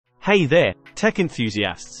Hey there, tech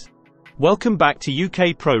enthusiasts. Welcome back to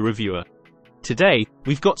UK Pro Reviewer. Today,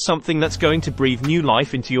 we've got something that's going to breathe new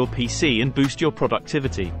life into your PC and boost your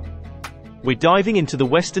productivity. We're diving into the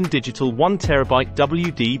Western Digital 1TB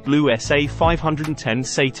WD Blue SA510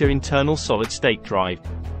 SATA internal solid-state drive.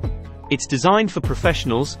 It's designed for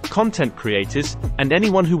professionals, content creators, and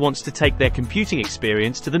anyone who wants to take their computing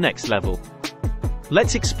experience to the next level.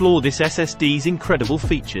 Let's explore this SSD's incredible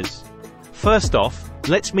features. First off,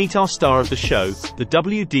 let's meet our star of the show, the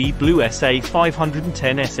WD Blue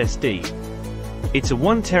SA510 SSD. It's a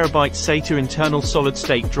 1TB SATA internal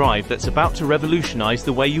solid-state drive that's about to revolutionize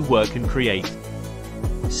the way you work and create.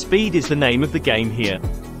 Speed is the name of the game here.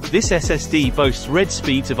 This SSD boasts read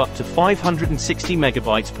speeds of up to 560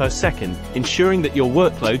 megabytes per second, ensuring that your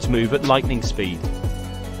workloads move at lightning speed.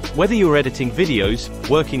 Whether you're editing videos,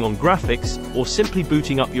 working on graphics, or simply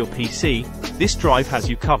booting up your PC, this drive has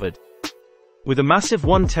you covered. With a massive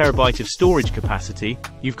 1 TB of storage capacity,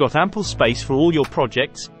 you've got ample space for all your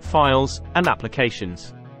projects, files, and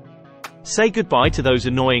applications. Say goodbye to those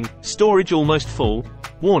annoying, storage almost full,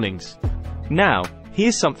 warnings. Now,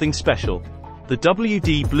 here's something special. The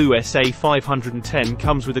WD Blue SA510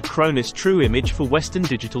 comes with a Cronus True Image for Western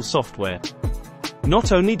Digital software.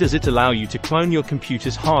 Not only does it allow you to clone your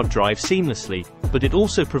computer's hard drive seamlessly, but it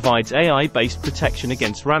also provides AI-based protection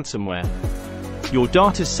against ransomware. Your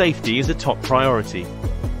data's safety is a top priority.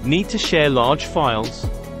 Need to share large files?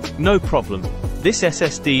 No problem. This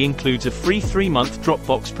SSD includes a free 3-month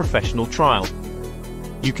Dropbox professional trial.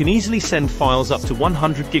 You can easily send files up to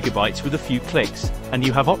 100 GB with a few clicks, and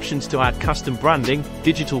you have options to add custom branding,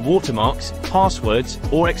 digital watermarks, passwords,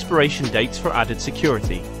 or expiration dates for added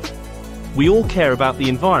security. We all care about the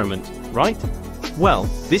environment, right? Well,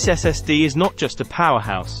 this SSD is not just a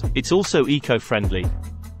powerhouse, it's also eco-friendly.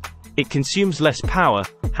 It consumes less power,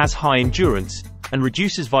 has high endurance, and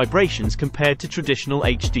reduces vibrations compared to traditional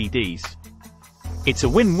HDDs. It's a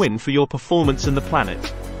win-win for your performance and the planet.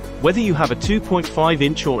 Whether you have a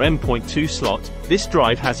 2.5-inch or M.2 slot, this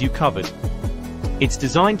drive has you covered. It's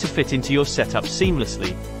designed to fit into your setup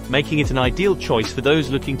seamlessly, making it an ideal choice for those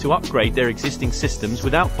looking to upgrade their existing systems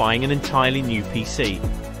without buying an entirely new PC.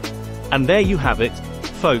 And there you have it,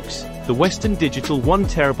 folks. The Western Digital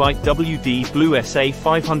 1TB WD Blue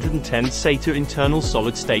SA510 SATA internal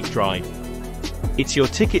solid-state drive. It's your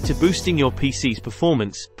ticket to boosting your PC's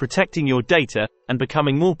performance, protecting your data, and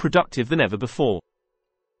becoming more productive than ever before.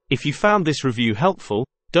 If you found this review helpful,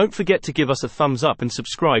 don't forget to give us a thumbs up and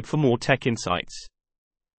subscribe for more tech insights.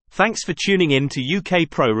 Thanks for tuning in to UK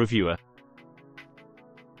Pro Reviewer.